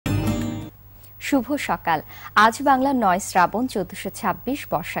শুভ সকাল। আজ বাংলা ৯ শ্রাবণ ১৪২৬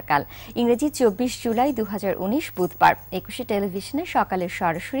 বর্ষাকাল, ইংরেজি ২৪ জুলাই ২০১৯ বুধবার। একুশে টেলিভিশনের সকালের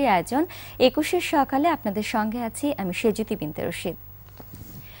সরাসরি আয়োজন একুশের সকালে আপনাদের সঙ্গে আছি আমি সেজুতি বিনতে রশিদ।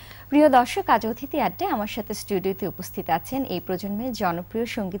 প্রিয় দর্শক, আজ অতিথি আড্ডায় আমার সাথে স্টুডিওতে উপস্থিত আছেন এই প্রজন্মের জনপ্রিয়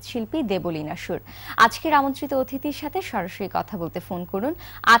সঙ্গীত শিল্পী দেবলীনা সুর। আজকের আমন্ত্রিত অতিথির সাথে সরাসরি কথা বলতে ফোন করুন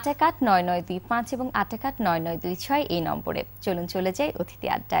 ৮১-৯৯২৫ এবং ৮১-৯৯২৬ এই নম্বরে। চলুন চলে যাই অতিথি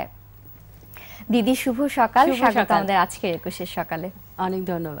আড্ডায়। দিদি শুভ সকাল, স্বাগত আমাদের আজকের একুশের সকালে। অনেক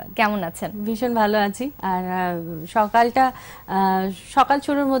ধন্যবাদ। কেমন আছেন? ভীষণ ভালো আছি। আর সকাল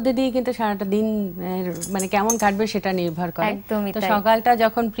শুরুর মধ্যে দিয়ে কিন্তু সারাটা দিন মানে কেমন কাটবে সেটা নির্ভর করে। একদমই তো তাই। সকালটা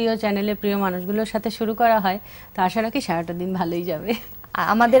যখন প্রিয় চ্যানেলে প্রিয় মানুষগুলোর সাথে শুরু করা হয় তো আশা রাখি সারাটা দিন ভালোই যাবে।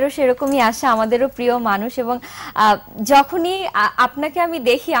 আমাদেরও সেরকমই আশা, আমাদেরও প্রিয় মানুষ, এবং যখনই আপনাকে আমি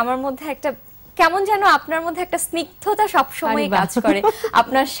দেখি আমার মধ্যে একটা কেমন যেন আপনার মধ্যে একটা স্নিগ্ধতা সবসময় কাজ করে।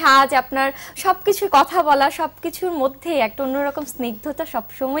 আপনার সাজ, আপনার সবকিছু, কথা বলা, সবকিছুর মধ্যে একটা অন্যরকম স্নিগ্ধতা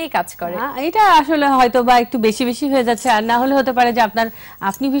সবসময়ই কাজ করে। এটা আসলে হয়তো বা একটু বেশি বেশি হয়ে যাচ্ছে, আর না হলে হতে পারে যে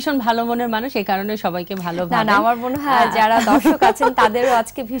আপনি ভীষণ ভালো মনের মানুষ, এই কারণে সবাইকে ভালো ভাবেন। না, আমার মনে হয় যারা দর্শক আছেন তাদেরও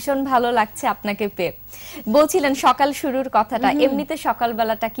আজকে ভীষণ ভালো লাগছে আপনাকে পেয়ে। বলছিলেন সকাল শুরুর কথাটা, এমনিতে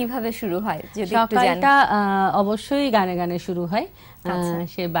সকালবেলাটা কিভাবে শুরু হয় যদি একটু জানেন? সকালটা অবশ্যই গানে গানে শুরু হয়।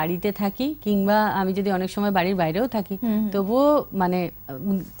 সে বাড়িতে থাকি কিংবা আমি যদি অনেক সময় বাড়ির বাইরেও থাকি, তবুও মানে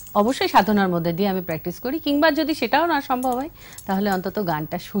অবশ্যই সাধনার মধ্যে দিয়ে আমি প্র্যাকটিস করি, কিংবা যদি সেটাও না সম্ভব হয় তাহলে অন্তত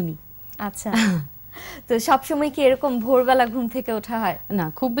গানটা শুনি। আচ্ছা, তো সবসময় কি এরকম ভোরবেলা ঘুম থেকে ওঠা হয়? না,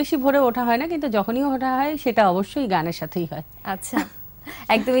 খুব বেশি ভোরে ওঠা হয় না, কিন্তু যখনই ওঠা হয় সেটা অবশ্যই গানের সাথেই হয়। আচ্ছা,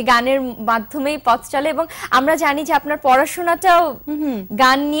 একদমই গানের মাধ্যমেই পথ চলে। এবং আমরা জানি যে আপনার পড়াশোনাটাও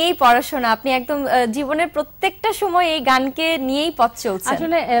গান নিয়েই পড়াশোনা, আপনি একদম জীবনের প্রত্যেকটা সময় এই গানকে নিয়েই পথ চলছে।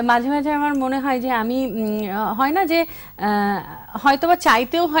 আসলে মাঝে মাঝে আমার মনে হয় যে আমি হয় না যে হয়তোবা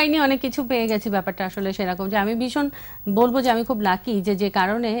চাইতেও হয়নি, অনেক কিছু পেয়ে গেছি। ব্যাপারটা আসলে সেরকম যে আমি ভীষণ বলবো যে আমি খুব লাকি যে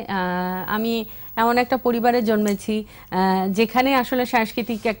কারণে আমি এমন একটা পরিবারে জন্মেছি যেখানে আসলে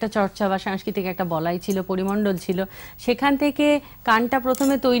সাংস্কৃতিক একটা চর্চা বা সাংস্কৃতিক একটা বলাই ছিল, পরিমণ্ডল ছিল। সেখান থেকে গানটা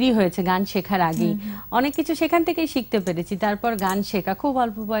প্রথমে তৈরি হয়েছে গান শেখার আগেই। অনেক কিছু সেখান থেকেই শিখতে পেরেছি। তারপর গান শেখা খুব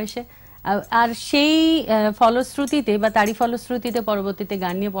অল্প বয়সে, আর সেই ফলশ্রুতিতে বা তারই ফলশ্রুতিতে পরবর্তীতে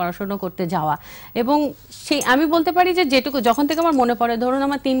গান নিয়ে পড়াশোনা করতে যাওয়া। এবং সেই আমি বলতে পারি যে যেটুকু যখন থেকে আমার মনে পড়ে, ধরুন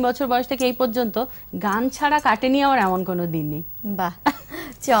আমার ৩ বছর বয়স থেকে এই পর্যন্ত গান ছাড়া কাটেনি আমার এমন কোনো দিন নেই। বাহ,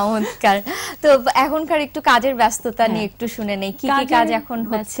 চমৎকার। তো এখনকার একটু কাজের ব্যস্ততা নিয়ে একটু শুনে নেই, কি কি কাজ এখন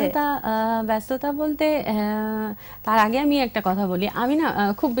হচ্ছে? ব্যস্ততা বলতে তার আগে আমি একটা কথা বলি, আমি না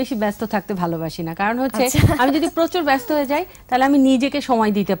খুব বেশি ব্যস্ত থাকতে ভালোবাসি না। কারণ হচ্ছে আমি যদি প্রচুর ব্যস্ত হয়ে যাই তাহলে আমি নিজেকে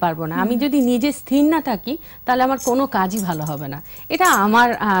সময় দিতে পারবো না। আমি যদি নিজে স্থির না থাকি তাহলে আমার কোনো কাজই ভালো হবে না। এটা আমার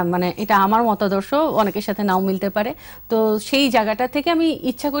এটা আমার মতাদর্শ, অনেকের সাথে নাও মিলতে পারে। তো সেই জায়গাটা থেকে আমি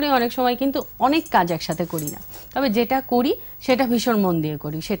ইচ্ছা করি অনেক সময় কিন্তু অনেক কাজ একসাথে করি না, তবে যেটা করি সেটা ভীষণ মন দিয়ে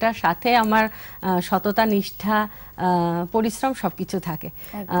করি, সেটার সাথে আমার সততা, নিষ্ঠা, পরিশ্রম সবকিছু থাকে।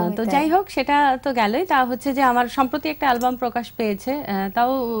 তো যাই হোক, সেটা তো গেলই। তা হচ্ছে যে আমার সম্প্রতি একটা অ্যালবাম প্রকাশ পেয়েছে,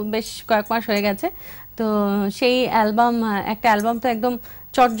 তাও বেশ কয়েক মাস হয়ে গেছে। তো সেই একটা অ্যালবাম তো একদম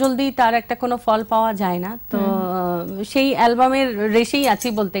চটজলদি তার একটা কোনো ফল পাওয়া যায় না। তো সেই অ্যালবামের রেশেই আছি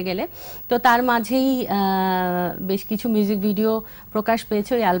বলতে গেলে। তো তার মাঝেই বেশ কিছু মিউজিক ভিডিও প্রকাশ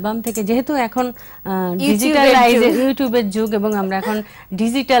পেয়েছে ওই অ্যালবাম থেকে। যেহেতু এখন ইউটিউবের যুগ এবং আমরা এখন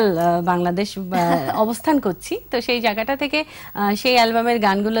ডিজিটাল বাংলাদেশ অবস্থান করছি, তো সেই জায়গাটা থেকে সেই অ্যালবামের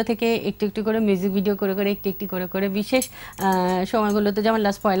গানগুলো থেকে একটু একটু করে মিউজিক ভিডিও করে করে একটু একটু করে করে বিশেষ সময়গুলোতে, যেমন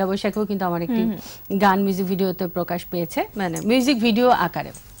লাস্ট পয়লা বৈশাখেও কিন্তু আমার একটি গান মিউজিক ভিডিওতে প্রকাশ পেয়েছে, মানে মিউজিক ভিডিও আকারে।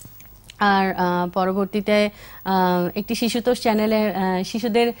 আর পরবর্তীতে একটি শিশুতোষ চ্যানেলে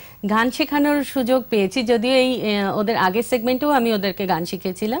শিশুদের গান শেখানোর সুযোগ পেয়েছি। যদিও ওদের আগের সেগমেন্টেও আমি ওদেরকে গান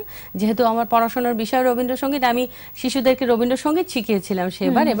শিখিয়েছিলাম, যেহেতু আমার পড়াশোনার বিষয় রবীন্দ্রসঙ্গীত, আমি শিশুদেরকে রবীন্দ্রসঙ্গীত শিখিয়েছিলাম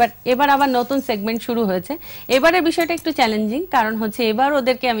এবার আবার নতুন সেগমেন্ট শুরু হয়েছে। এবারের বিষয়টা একটু চ্যালেঞ্জিং, কারণ হচ্ছে এবার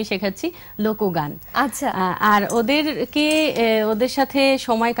ওদেরকে আমি শেখাচ্ছি লোকগান। আচ্ছা, আর ওদের সাথে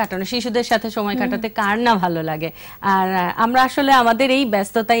সময় কাটানো, শিশুদের সাথে সময় কাটাতে কার না ভালো লাগে। আর আমরা আসলে আমাদের এই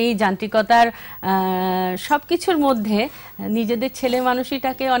ব্যস্ততা, এই যান্ত্রিকতার সবকিছুর মধ্যে নিজেদের ছেলে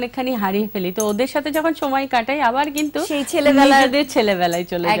মানুষটাকে অনেকখানি হারিয়ে ফেলি। তো ওদের সাথে যখন সময় কাটাই আবার কিন্তু সেই ছেলেবেলায়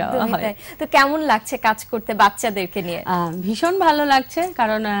চলে যাওয়া হয়। তো কেমন লাগছে কাজ করতে বাচ্চাদেরকে নিয়ে? ভীষণ ভালো লাগছে,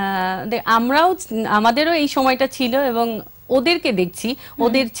 কারণ আমাদেরও এই সময়টা ছিল এবং ওদেরকে দেখছি,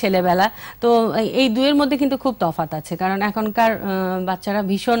 ওদের ছেলেবেলা, তো এই দুয়ের মধ্যে কিন্তু খুব তফাৎ আছে। কারণ এখনকার বাচ্চারা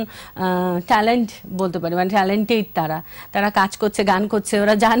ভীষণ ট্যালেন্ট বলতে পারে, মানে ট্যালেন্টেড, তারা কাজ করছে, গান করছে,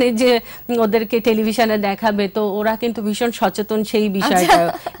 ওরা জানে যে ওদেরকে টেলিভিশনে দেখাবে, তো ওরা কিন্তু ভীষণ সচেতন সেই বিষয়টা।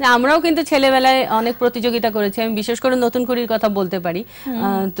 আমরাও কিন্তু ছেলেবেলায় অনেক প্রতিযোগিতা করেছি, আমি বিশেষ করে নতুন কুড়ির কথা বলতে পারি।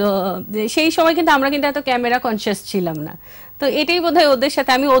 তো সেই সময় কিন্তু আমরা কিন্তু এত ক্যামেরা কনসিয়াস ছিলাম না। তো এটাই বোধহয় ওদের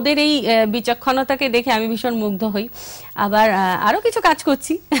সাথে, আমি ওদের এই বিচক্ষণতাকে দেখে আমি ভীষণ মুগ্ধ হই। আবার আরো কিছু কাজ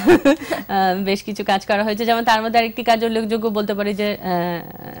করছি, বেশ কিছু কাজ করা হয়েছে, যেমন তার মধ্যে আরেকটি কাজ উল্লেখযোগ্য বলতে পারি যে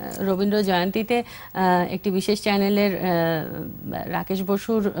রবীন্দ্র জয়ন্তীতে একটি বিশেষ চ্যানেলের রাকেশ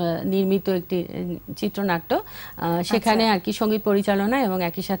বসুর নির্মিত একটি চিত্রনাট্য, সেখানে আর কি সঙ্গীত পরিচালনা এবং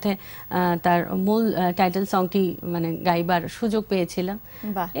একই সাথে তার মূল টাইটেল সংটি মানে গাইবার সুযোগ পেয়েছিলাম।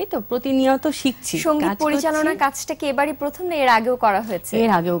 এই তো প্রতিনিয়ত শিখছি। সঙ্গীত পরিচালনার কাজটা কি এবারই প্রথম, এর আগেও করা হয়েছে?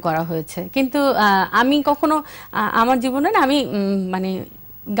 এর আগেও করা হয়েছে, কিন্তু আমি কখনো আমার জীবনে না, আমি মানে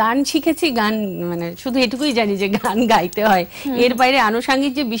গান শিখেছি, গান মানে শুধু এটুকুই জানি যে গান গাইতে হয়, এর বাইরে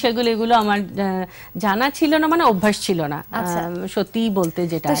আনুষঙ্গিক যে বিষয়গুলো এগুলো আমার জানা ছিল না, মানে অভ্যাস ছিল না সত্যি বলতে।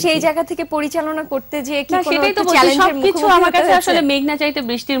 যেটা সেই জায়গা থেকে পরিচালনা করতে যে কি কোনো সেটাই তো বলছি, সবকিছু আমার কাছে আসলে মেঘনা চাইতে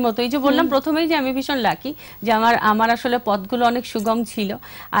বৃষ্টির মতো। এই যে বললাম প্রথমেই যে আমি ভীষণ লাকি যে আমার আসলে পথগুলো অনেক সুগম ছিল।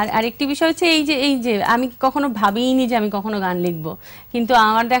 আর আরেকটি বিষয় হচ্ছে এই যে আমি কখনো ভাবিনি যে আমি কখনো গান লিখবো, কিন্তু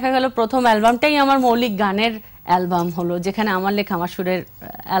আমার দেখা গেল প্রথম অ্যালবামটাই আমার মৌলিক গানের অ্যালবাম হলো, যেখানে আমার লেখা আমার সুরের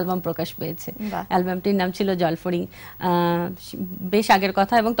অ্যালবাম প্রকাশ পেয়েছে। অ্যালবামটির নাম ছিল জলফড়িং, বেশ আগের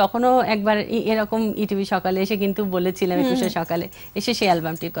কথা, এবং তখনও একবার এরকম ইটিভি সকালে এসে কিন্তু বলেছিলাম, একুশে সকালে এসে সেই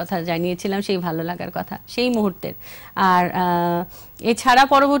অ্যালবামটির কথা জানিয়েছিলাম, সেই ভালো লাগার কথা সেই মুহূর্তের। আর এছাড়া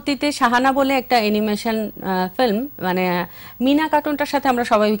পরবর্তীতে শাহানা বলে একটা অ্যানিমেশন ফিল্ম, মানে মিনা কার্টুনটার সাথে আমরা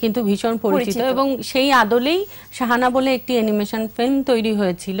সবাই কিন্তু ভীষণ পরিচিত, এবং সেই আদলেই শাহানা বলে একটি অ্যানিমেশন ফিল্ম তৈরি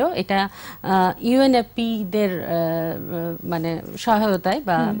হয়েছিল। এটা ইউএনএফপি দের মানে সহায়তায়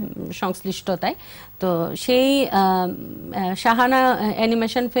বা সংশ্লিষ্টতায়। তো সেই শাহানা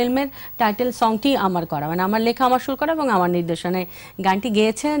অ্যানিমেশন ফিল্মের টাইটেল সংটি আমার করা, মানে আমার লেখা, আমার সুর করা এবং আমার নির্দেশনায় গানটি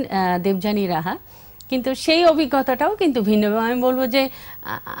গেয়েছেন দেবযানী রাহা। কিন্তু সেই অভিজ্ঞতাটাও কিন্তু ভিন্ন, এবং আমি বলবো যে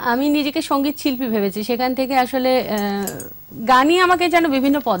আমি নিজেকে সঙ্গীত শিল্পী ভেবেছি, সেখান থেকে আসলে গানই আমাকে যেন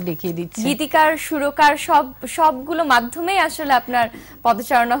বিভিন্ন পথ দেখিয়ে দিচ্ছে। গীতিকার, সুরকার সবগুলো মাধ্যমেই আসলে আপনার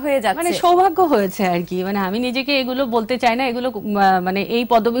পদচারণা হয়ে যাচ্ছে, মানে সৌভাগ্য হয়েছে আর কি। মানে আমি নিজেকে এগুলো বলতে চাই না, এগুলো মানে এই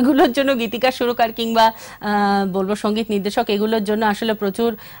পদবিগুলোর জন্য গীতিকার, সুরকার কিংবা বলবো সঙ্গীত নির্দেশক, এগুলোর জন্য আসলে প্রচুর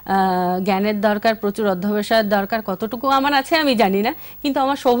জ্ঞানের দরকার, প্রচুর অধ্যবসায়ের দরকার। কতটুকু আমার আছে আমি জানি না, কিন্তু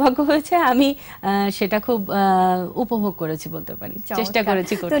আমার সৌভাগ্য হয়েছে, আমি সেটা খুব উপভোগ করেছি বলতে পারি, চেষ্টা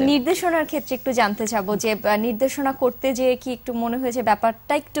করেছি করতে। তো নির্দেশনার ক্ষেত্রে একটু জানতে চাবো যে নির্দেশনা করতে যে কি একটু মনে হয়েছে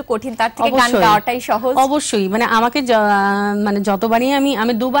ব্যাপারটা একটু কঠিন, তার থেকে গান গাওয়াটাই সহজ? অবশ্যই, মানে আমাকে মানে যতবারই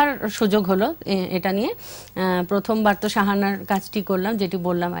আমি দুবার সুযোগ হলো এটা নিয়ে। প্রথমবার তো শাহানার কাজটি করলাম যেটি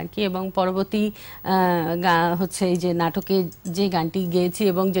বললাম আর কি, এবং পরবর্তী হচ্ছে এই যে নাটকে যে গানটি গেয়েছি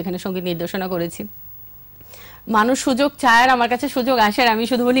এবং যেখানে সঙ্গীত নির্দেশনা করেছি। মানুষ সুযোগ চায় আর আমার কাছে সুযোগ আসে, আর আমি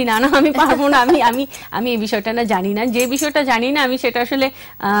শুধু বলি না আমি পারবো না, আমি এই বিষয়টা না জানি না, যে বিষয়টা জানি না আমি সেটা আসলে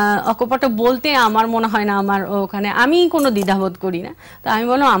অকপটে বলতে আমার মনে হয় না আমার ওখানে আমি কোনো দ্বিধাবোধ করি না। তো আমি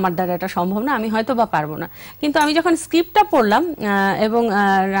বললাম আমার দ্বারা এটা সম্ভব না, আমি হয়তো বা পারবো না। কিন্তু আমি যখন স্ক্রিপ্টটা পড়লাম এবং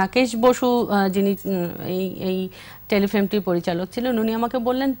রাকেশ বসু যিনি এই টেলিফিল্মটির পরিচালক ছিলেন, উনি আমাকে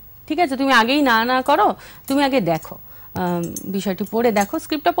বললেন ঠিক আছে তুমি আগেই না করো, তুমি আগে দেখো বিষয়টি পড়ে দেখো,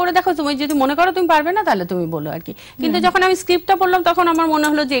 স্ক্রিপ্টটা পড়ে দেখো, তুমি যদি মনে করো তুমি পারবে না তাহলে তুমি বলো আর কি। কিন্তু যখন আমি স্ক্রিপ্টটা পড়লাম তখন আমার মনে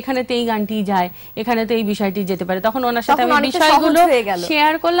হলো যে এখানে তো এই গানটি যায়, এখানে তো এই বিষয়টি যেতে পারে। তখন ওনার সাথে আমি বিষয়গুলো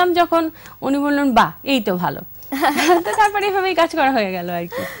শেয়ার করলাম, যখন উনি বললেন বাহ এই তো ভালো, তারপরে এভাবেই কাজ করা হয়ে গেল আর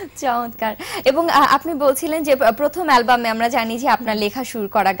কি। চমৎকার। এবং আপনি বলছিলেন যে প্রথম অ্যালবামে আমরা জানি যে আপনার লেখা সুর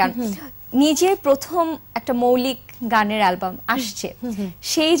করা গান, নিজের প্রথম একটা মৌলিক গানের অ্যালবাম আসছে,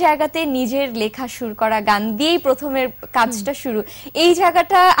 সেই জায়গাতে নিজের লেখা সুর করা গান দিয়েই প্রথমের কাজটা শুরু, এই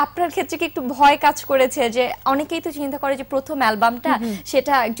জায়গাটা আপনার ক্ষেত্রে কি একটু ভয় কাজ করেছে? যে অনেকেই তো চিন্তা করে যে প্রথম অ্যালবামটা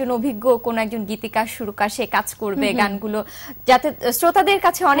সেটা একজন অভিজ্ঞ কোন একজন গীতিকার, সুরকার সে কাজ করবে, গানগুলো যাতে শ্রোতাদের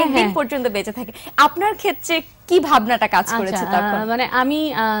কাছে অনেক দিন পর্যন্ত বেঁচে থাকে। আপনার ক্ষেত্রে কি ভাবনাটা কাজ করেছে তখন? মানে আমি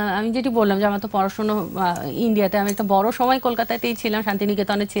যেটি বললাম যে আমার তো পড়াশোনা ইন্ডিয়াতে, আমি একটা বড় সময় কলকাতাতেই ছিলাম,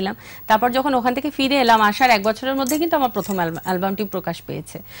 শান্তিনিকেতনে ছিলাম। তারপর যখন ওখান থেকে ফিরে এলাম, আসার 1 বছরের মধ্যে কিন্তু আমার প্রথম অ্যালবামটি প্রকাশ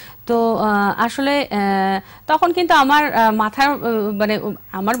পেয়েছে। তো আসলে তখন কিন্তু আমার মাথার মানে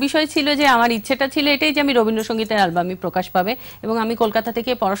আমার বিষয় ছিল যে আমার ইচ্ছেটা ছিল এটাই যে আমি রবীন্দ্রসঙ্গীতের অ্যালবামই প্রকাশ পাবে, এবং আমি কলকাতা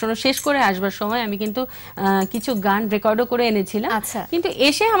থেকে পড়াশোনা শেষ করে আসবার সময় আমি কিন্তু কিছু গান রেকর্ডও করে এনেছিলাম। কিন্তু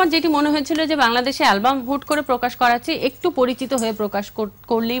এসে আমার যেটি মনে হয়েছিল যে বাংলাদেশে অ্যালবাম হুট করে প্রকাশ করাচ্ছে একটু পরিচিত হয়ে প্রকাশ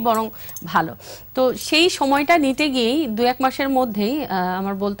করলেই বরং ভালো। তো সেই সময়টা নিতে গিয়েই 2-1 মাসের মধ্যেই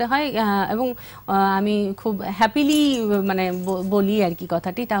আমার বলতে হয়, এবং আমি খুব হ্যাপি হ্যাপিলি মানে বলি আর কি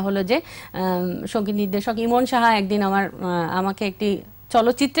কথাটি, তা হলো যে সঙ্গীত নির্দেশক ইমন সাহা একদিন আমাকে একটি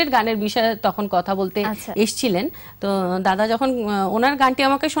চলচ্চিত্রের গানের বিষয়ে তখন কথা বলতে এসেছিলেন। তো দাদা যখন ওনার গানটি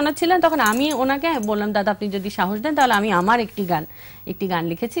আমাকে শোনাচ্ছিলেন, তখন আমি ওনাকে বললাম, দাদা আপনি যদি সাহস দেন তাহলে আমি আমার একটি গান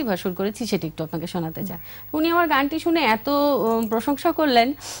লিখেছি বা সুর করেছি, সেটি একটু আপনাকে শোনাতে চাই। উনি আমার গানটি শুনে এত প্রশংসা করলেন।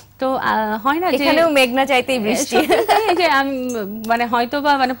 তো হয় না যে এখানেও মেঘনা চাইতেই বৃষ্টি, যে আমি মানে হয়তো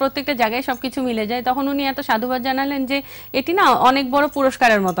বা মানে প্রত্যেকটা জায়গায় সবকিছু মিলে যায়। তখন উনি এত সাধুবাদ জানালেন যে এটি না অনেক বড়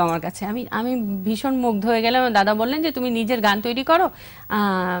পুরস্কারের মতো আমার কাছে। আমি ভীষণ মুগ্ধ হয়ে গেলাম। দাদা বললেন যে তুমি নিজের গান তৈরি করো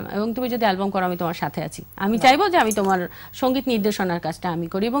এবং তুমি যদি অ্যালবাম করো আমি তোমার সাথে আছি। আমি চাইবো যে আমি তোমার সঙ্গীত নির্দেশনার কাজটা আমি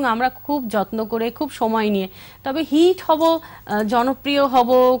করি, এবং আমরা খুব যত্ন করে খুব সময় নিয়ে, তবে হিট হব, জনপ্রিয় হব,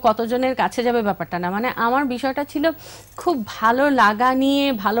 কতজনের কাছে যাবে ব্যাপারটা না, মানে আমার বিষয়টা ছিল খুব ভালো লাগা নিয়ে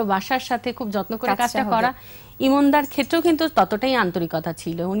ভালোবাসার সাথে খুব যত্ন করে কাজটা করা। ইমনদার ক্ষেত্রেও কিন্তু ততটাই আন্তরিকতা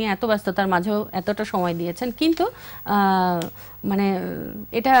ছিল, উনি এত ব্যস্ততার মাঝেও এতটা সময় দিয়েছেন, কিন্তু মানে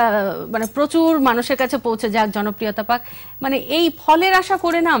এটা মানে প্রচুর মানুষের কাছে পৌঁছে যাক, জনপ্রিয়তা পাক, মানে এই ফলের আশা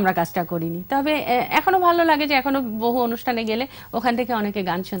করে না আমরা কাজটা করিনি। তবে এখনো ভালো লাগে যে এখনো বহু অনুষ্ঠানে গেলে ওখান থেকে অনেকে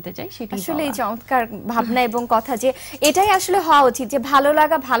গান শুনতে চাই। সেটা আসলে এই চমৎকার ভাবনা এবং কথা, যে এটাই আসলে হওয়া উচিত, যে ভালো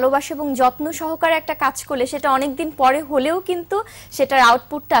লাগা, ভালোবাসা এবং যত্ন সহকারে একটা কাজ করলে সেটা অনেকদিন পরে হলেও কিন্তু সেটার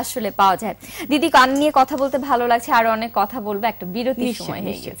আউটপুটটা আসলে পাওয়া যায়। দিদি, গান নিয়ে কথা বলতে ভালো লাগছে, আরো অনেক কথা বলবো, একটা বিরতির সময়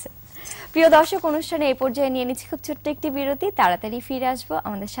হয়ে গেছে। প্রিয় দর্শক, অনুষ্ঠানে এই পর্যায়ে নিয়ে নিচ্ছি খুব ছোট্ট একটি বিরতি, তাড়াতাড়ি ফিরে আসবো,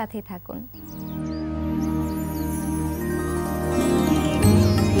 আমাদের সাথেই থাকুন।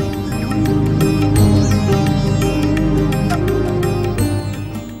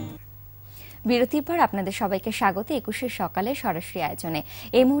 বিরতির পর আপনাদের সবাইকে স্বাগত একুশের সকালে সরাসরি আয়োজনে।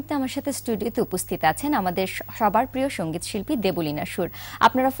 এই মুহূর্তে আমার সাথে স্টুডিওতে উপস্থিত আছেন আমাদের সবার প্রিয় সঙ্গীত শিল্পী দেবলীনা সুর।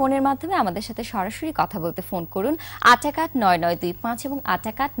 আপনারা ফোনের মাধ্যমে আমাদের সাথে সরাসরি কথা বলতে ফোন করুন 889925 এবং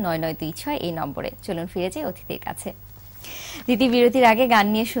 889926 এই নম্বরে। চলুন ফিরে যাই অতিথির কাছে। দিদি, বিরতির আগে গান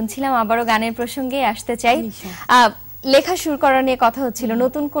নিয়ে শুনছিলাম, আবারও গানের প্রসঙ্গে আসতে চাই। লেখা সুর করা নিয়ে কথা হচ্ছিল,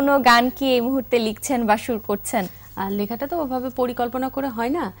 নতুন কোনো গান কি এই মুহূর্তে লিখছেন বা সুর করছেন? লেখাটা তো ওভাবে পরিকল্পনা করে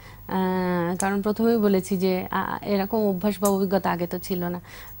হয় না, কারণ প্রথমেই বলেছি যে এরকম অভ্যাস বা অভিজ্ঞতা আগে তো ছিল না।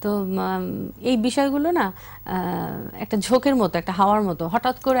 তো এই বিষয়গুলো না একটা ঝোঁকের মতো, একটা হাওয়ার মতো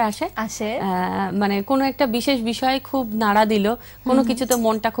হঠাৎ করে আসে। মানে কোনো একটা বিশেষ বিষয় খুব নাড়া দিল, কোনো কিছুতে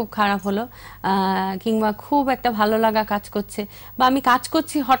মনটা খুব খারাপ হলো, কিংবা খুব একটা ভালো লাগা কাজ করছে, বা আমি কাজ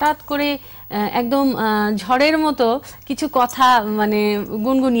করছি হঠাৎ করে একদম ঝড়ের মতো কিছু কথা মানে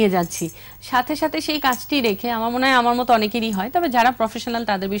গুনগুনিয়ে যাচ্ছি, সাথে সাথে সেই কাজটি রেখে, আমার মনে হয় আমার মতো অনেকেরই হয়, তবে যারা প্রফেশনাল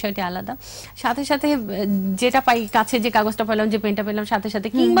তাদের বিষয়টি আলাদা, সাথে সাথে যেটা পাই, কাছে যে কাগজটা পেলাম, যে পেনটা পেলাম, সাথে সাথে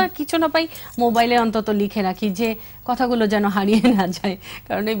কিংবা কিছু না পাই মোবাইলে অন্তত লিখে রাখি, যে কথাগুলো যেন হারিয়ে না যায়।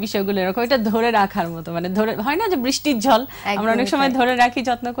 কারণ এই বিষয়গুলো এরকম, এটা ধরে রাখার মতো, মানে ধরে হয় না যে বৃষ্টির জল আমরা অনেক সময় ধরে রাখি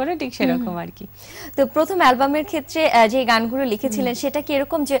যত্ন করে, ঠিক সেরকম আর কি। তো প্রথম অ্যালবামের ক্ষেত্রে যে গানগুলো লিখেছিলেন সেটা কি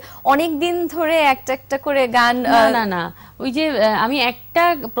এরকম যে অনেক দিন ধরে একটা একটা করে গান? না, ওই যে আমি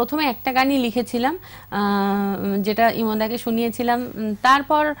প্রথমে একটা গানই লিখেছিলাম, যেটা ইমনদাকে শুনিয়েছিলাম,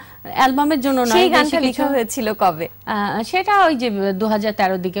 তারপর অ্যালবামের জন্য নয়। সেই গানটা লেখা হয়েছিল কবে? সেটা ওই যে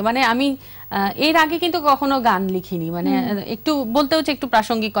 2013 দিকে, মানে আমি এর আগে কিন্তু কখনো গান লিখিনি, মানে একটু বলতে হচ্ছে একটু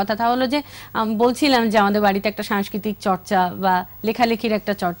প্রাসঙ্গিক কথা, তা হলো যে বলছিলাম যে আমাদের বাড়িতে একটা সাংস্কৃতিক চর্চা বা লেখালেখির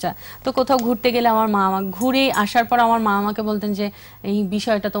একটা চর্চা, তো কোথাও ঘুরতে গেলে আমার মা ঘুরে আসার পর আমার মা আমাকে বলতেন যে এই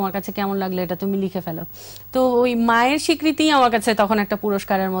বিষয়টা তোমার কাছে কেমন লাগলো, এটা তুমি লিখে ফেলো। তো ওই মায়ের স্বীকৃতি আমার কাছে তখন একটা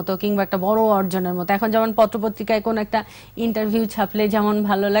পুরস্কারের মতো, কিংবা একটা বড় অর্জনের মতো। এখন যেমন পত্রপত্রিকায় কোন একটা ইন্টারভিউ ছাপলে যেমন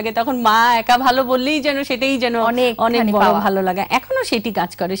ভালো লাগে, তখন মা একা ভালো বললেই যেন সেটাই যেন অনেক বড় ভালো লাগে, এখনো সেটি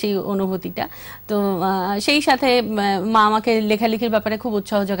কাজ করে সেই অনুভূতিটা। তো সেই সাথে মা আমাকে লেখালেখির ব্যাপারে খুব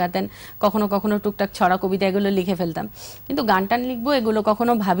উৎসাহ যোগাতেন, কখনো কখনো টুকটাক ছড়া কবিতা এগুলো লিখে ফেলতাম, কিন্তু গান টান লিখবো এগুলো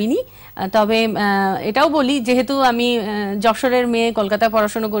কখনো ভাবিনি। তবে এটাও বলি, যেহেতু আমি যশোরের মেয়ে, কলকাতায়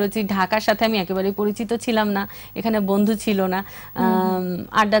পড়াশোনা করেছি, ঢাকার সাথে আমি একেবারেই পরিচিত ছিলাম না, এখানে বন্ধু ছিল না,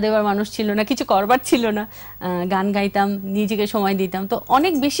 আড্ডা দেওয়ার মানুষ ছিল না, কিছু করবার ছিল না, গান গাইতাম, নিজেকে সময় দিতাম, তো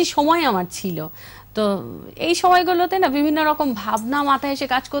অনেক বেশি সময় আমার ছিল। তো এই সময়গুলোতে না বিভিন্ন রকম ভাবনা মাথায় এসে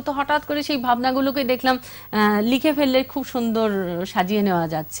কাজ করতে, হঠাৎ করে সেই ভাবনাগুলোকে দেখলাম লিখে ফেললে খুব সুন্দর সাজিয়ে নেওয়া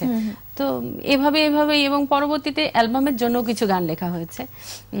যাচ্ছে। তো এভাবে এবং পরবর্তীতে অ্যালবামের জন্য কিছু গান লেখা হয়েছে।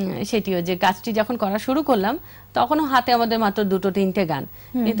 সেটিও যে কাজটি যখন করা শুরু করলাম তখনও হাতে আমাদের মাত্র 2-3টে গান,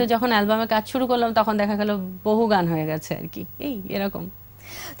 কিন্তু যখন অ্যালবামে কাজ শুরু করলাম তখন দেখা গেল বহু গান হয়ে গেছে আর কি, এই এরকম।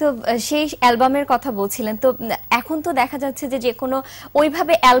 তো সেই অ্যালবামের কথা বলছিলেন, তো এখন তো দেখা যাচ্ছে যে কোনো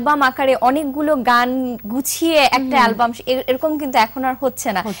ওইভাবে অ্যালবাম আকারে অনেকগুলো গান গুছিয়ে একটা অ্যালবাম এরকম কিন্তু এখন আর হচ্ছে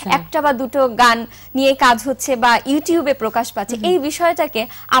না, একটা বা দুটো গান নিয়ে কাজ হচ্ছে বা ইউটিউবে প্রকাশ পাচ্ছে। এই বিষয়টাকে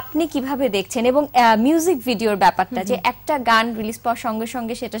আপনি কিভাবে দেখছেন? এবং মিউজিক ভিডিওর ব্যাপারটা, যে একটা গান রিলিজ পাওয়ার সঙ্গে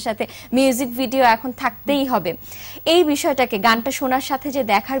সঙ্গে সেটার সাথে মিউজিক ভিডিও এখন থাকতেই হবে, এই বিষয়টাকে, গানটা শোনার সাথে যে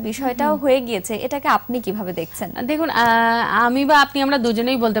দেখার বিষয়টাও হয়ে গিয়েছে, এটাকে আপনি কিভাবে দেখছেন? দেখুন, আমি বা আপনি আমরা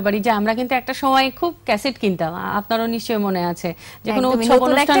দুজনেই বলতে পারি যে আমরা কিন্তু একটা সময় খুব ক্যাসেট কিনতাম, আপনারও নিশ্চয়ই মনে আছে, যে কোনো উৎসব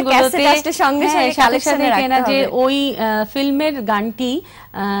অনুষ্ঠানগুলোতে সাথে সাথে কেনা যে ওই ফিল্মের গানটি।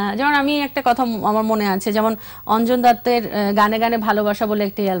 যেমন আমি একটা কথা আমার মনে আছে, যেমন অঞ্জন দত্তের গানে গানে ভালোবাসা বলে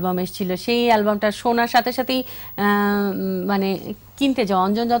একটি অ্যালবাম এসেছিল, সেই অ্যালবামটা শোনার সাথে সাথেই মানে কিনতে যাও,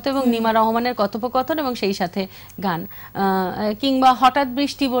 অঞ্জন দত্ত এবং নিমা রহমানের কথোপকথন এবং সেই সাথে গান। কিংবা হঠাৎ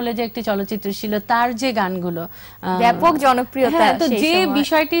বৃষ্টি বলে যে একটি চলচ্চিত্র ছিল, তার যে গানগুলো ব্যাপক জনপ্রিয়তা, তো যে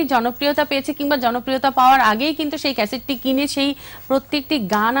বিষয়টি জনপ্রিয়তা পেয়েছে কিংবা জনপ্রিয়তা পাওয়ার আগেই কিন্তু সেই ক্যাসেটটি কিনে সেই প্রত্যেকটি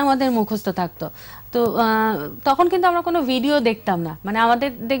গান আমাদের মুখস্থ থাকতো। তো তখন কিন্তু আমরা কোনো ভিডিও দেখতাম না, মানে আমাদের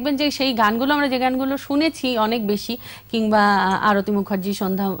দেখবেন যে সেই গানগুলো আমরা যে গানগুলো শুনেছি অনেক বেশি, কিংবা আরতি মুখার্জি,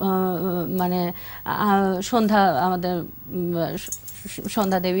 সন্ধ্যা, মানে সন্ধ্যা, আমাদের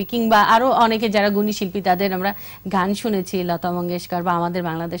সন্ধ্যা দেবী, কিংবা আরো অনেকে যারা গুণী শিল্পী তাদের আমরা গান শুনেছি, লতা মঙ্গেশকর বা আমাদের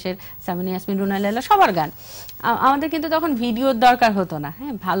বাংলাদেশের সামিনা ইয়াসমিন, রুনা লায়লা, সবার গান। আমাদের কিন্তু তখন ভিডিওর দরকার হতো না,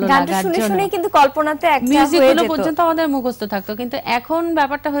 হ্যাঁ, ভালো লাগার জন্য কিন্তু কল্পনাতে একটা মিউজিকগুলো পর্যন্ত আমাদের মুখস্থ থাকতো। কিন্তু এখন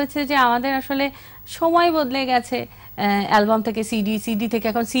ব্যাপারটা হয়েছে যে আমাদের আসলে সময় বদলে গেছে, অ্যালবাম থেকে সিডি, সিডি থেকে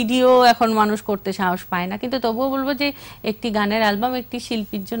এখন সিডিও এখন মানুষ করতে সাহস পায় না, কিন্তু তবুও বলবো যে একটি গানের অ্যালবাম একটি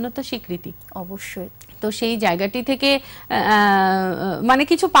শিল্পীর জন্য তো স্বীকৃতি অবশ্যই। তো সেই জায়গাটি থেকে মানে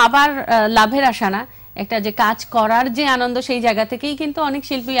কিছু পাবার লাভের আশা না, একটা যে কাজ করার যে আনন্দ, সেই জায়গা থেকেই কিন্তু অনেক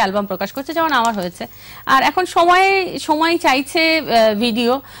শিল্পী অ্যালবাম প্রকাশ করছে, যেমন আমার হয়েছে। আর এখন সময় চাইছে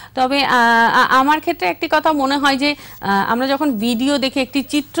ভিডিও। তবে আমার ক্ষেত্রে একটি কথা মনে হয় যে আমরা যখন ভিডিও দেখে, একটি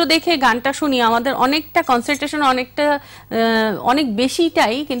চিত্র দেখে গানটা শুনি, আমাদের অনেকটা কনসেন্ট্রেশন অনেক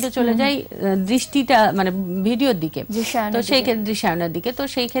বেশিটাই কিন্তু চলে যায় দৃষ্টিটা, মানে ভিডিওর দিকে, তো সেই ক্ষেত্রে দৃশ্যায়নের দিকে। তো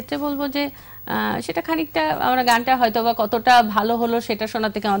সেই ক্ষেত্রে বলবো যে সেটা খানিকটা, আমরা গানটা হয়তো বা কতটা ভালো হলো সেটা শোনা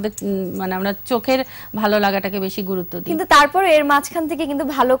থেকে আমাদের মানে আমরা চোখের ভালো লাগাটাকে বেশি গুরুত্ব দিই। কিন্তু তারপরে এর মাঝখান থেকে কিন্তু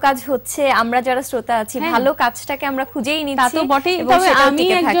ভালো কাজ হচ্ছে, আমরা যারা শ্রোতা আছি ভালো কাজটাকে আমরা খুঁজেই নিচ্ছি। তা তো বটেই। তবে আমি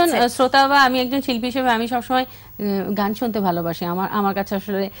একজন শ্রোতা বা আমি একজন শিল্পী হিসেবে আমি সবসময় গান শুনতে ভালোবাসি। আমার কাছে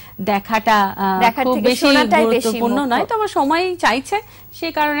আসলে দেখাটা খুব বেশি গুরুত্বপূর্ণ নয়, তবে সময় চাইছে,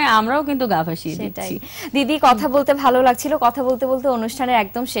 সেই কারণে আমরাও কিন্তু গা ভাসিয়ে দিচ্ছি। দিদি, কথা বলতে ভালো লাগছিল, কথা বলতে বলতে অনুষ্ঠানের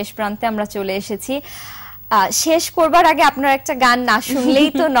একদম শেষ প্রান্তে আমরা চলে এসেছি। শেষ করবার আগে আপনার একটা গান না শুনলেই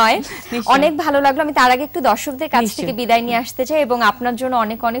তো নয়। অনেক ভালো লাগলো। আমি তার আগে একটু দর্শকদের কাছ থেকে বিদায় নিয়ে আসতে চাই, এবং আপনার জন্য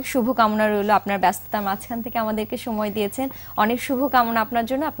অনেক অনেক শুভকামনা রইল। আপনার ব্যস্ততার মাঝখান থেকে আমাদেরকে সময় দিয়েছেন, অনেক শুভকামনা আপনার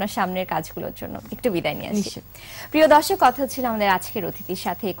জন্য, আপনার সামনের কাজগুলোর জন্য। একটু বিদায় নিয়ে আসি। প্রিয় দর্শক, কথা হচ্ছিল আমাদের আজকের অতিথির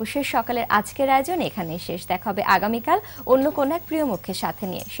সাথে। 21 সকালের আজকের আয়োজন এখানেই শেষ। দেখা হবে আগামীকাল অন্য কোন এক প্রিয় মুখের সাথে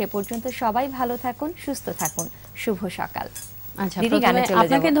নিয়ে। সে পর্যন্ত সবাই ভালো থাকুন, সুস্থ থাকুন। শুভ সকাল। আচ্ছা,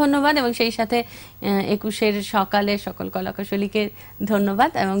 আপনাকে ধন্যবাদ, এবং সেই সাথে 21 সকালের সকল কলাকুশলীকে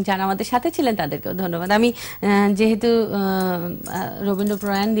ধন্যবাদ, এবং যারা আমাদের সাথে ছিলেন তাদেরকেও ধন্যবাদ। আমি যেহেতু রবীন্দ্র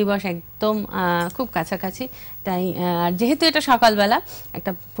প্রয়াণ দিবস একদম খুব কাছাকাছি, তাই আর যেহেতু এটা সকালবেলা,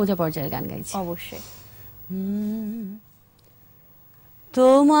 একটা পূজা পর্যায়ের গান গাইছি। অবশ্যই।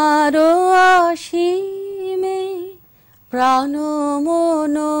 তোমারও অসীমে প্রাণ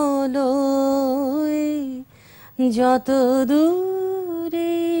মন লয়ে, যত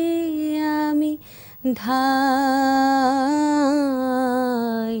দূরে আমি ধাই,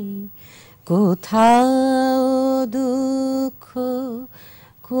 কোথাও দুঃখ,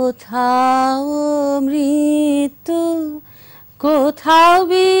 কোথাও মৃত্যু, কোথাও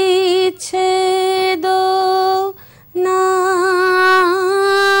বিচ্ছেদ নাই,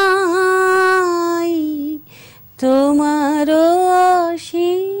 তোমার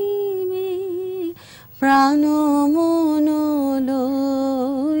অসীমে প্রাণ মন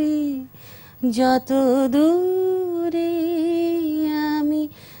লয়ে, যত দূরে আমি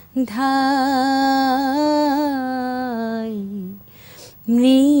ধাই,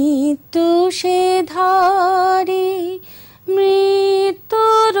 মৃত্যু সে ধরে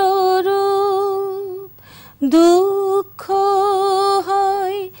মৃত্যুর রূপ, দুঃখ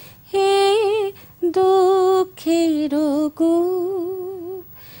হয় হে দুঃখের কূপ,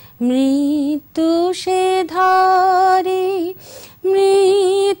 মৃত্যু সে ধরে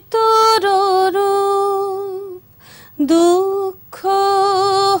মৃত্যুর রূপ, দুঃখ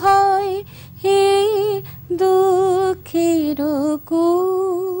হয় হে দুঃখের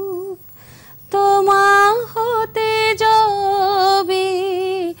কূপ, তোমা হতে যাবে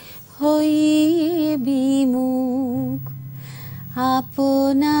হই বিমুখ।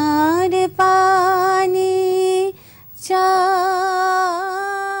 আপনা